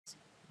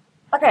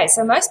Okay,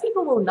 so most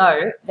people will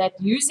know that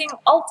using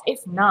Alt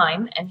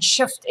F9 and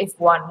Shift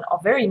F1 are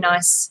very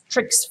nice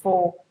tricks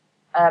for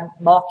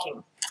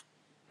marking.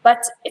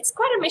 But it's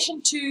quite a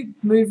mission to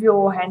move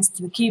your hands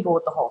to the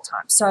keyboard the whole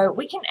time. So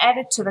we can add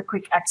it to the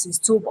quick access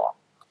toolbar.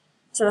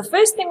 So the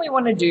first thing we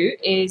want to do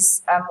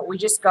is we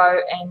just go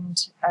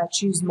and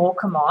choose more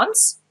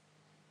commands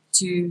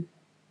to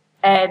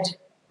add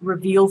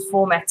reveal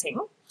formatting.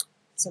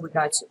 So we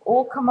go to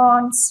all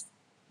commands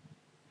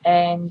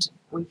and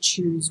we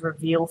choose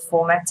reveal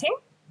formatting.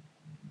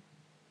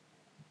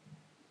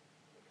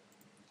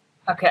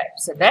 Okay,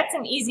 so that's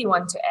an easy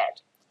one to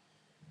add.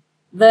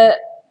 The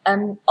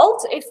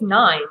Alt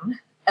F9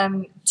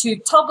 to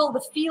toggle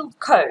the field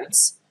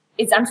codes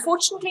is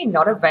unfortunately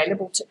not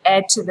available to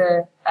add to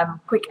the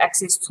quick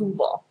access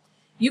toolbar.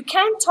 You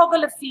can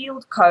toggle a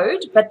field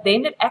code, but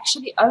then it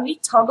actually only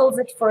toggles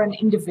it for an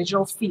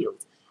individual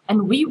field.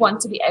 And we want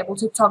to be able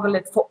to toggle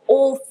it for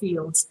all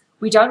fields.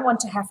 We don't want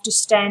to have to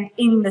stand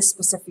in the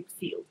specific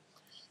field.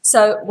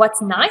 So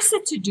what's nicer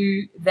to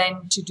do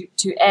than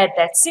to add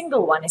that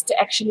single one is to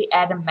actually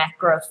add a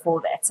macro for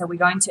that. So we're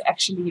going to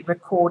actually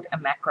record a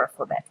macro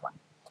for that one.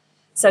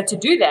 So to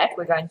do that,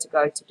 we're going to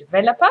go to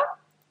Developer,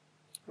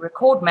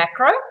 Record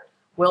Macro.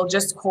 We'll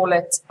just call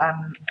it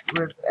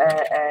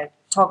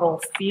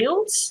toggle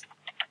fields,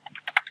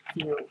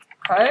 field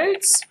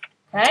codes,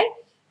 okay?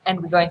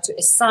 And we're going to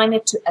assign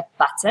it to a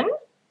button.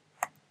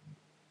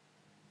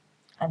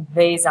 And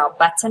there's our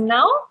button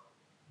now.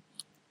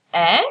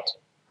 Add.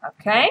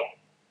 Okay,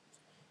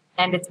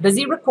 and it's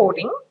busy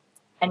recording,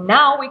 and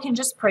now we can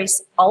just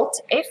press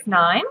Alt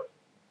F9.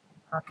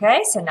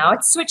 Okay, so now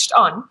it's switched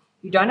on.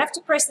 You don't have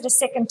to press it a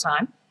second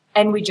time,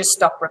 and we just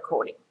stop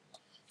recording.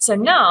 So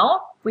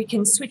now we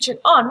can switch it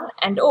on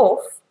and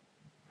off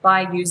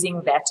by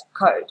using that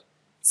code.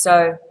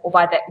 So, or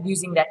by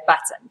using that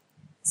button.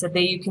 So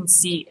there you can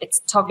see it's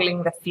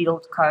toggling the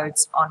field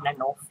codes on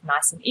and off,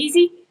 nice and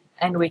easy,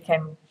 and we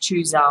can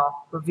choose our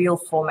reveal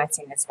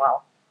formatting as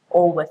well,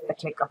 all with the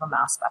click of a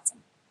mouse button.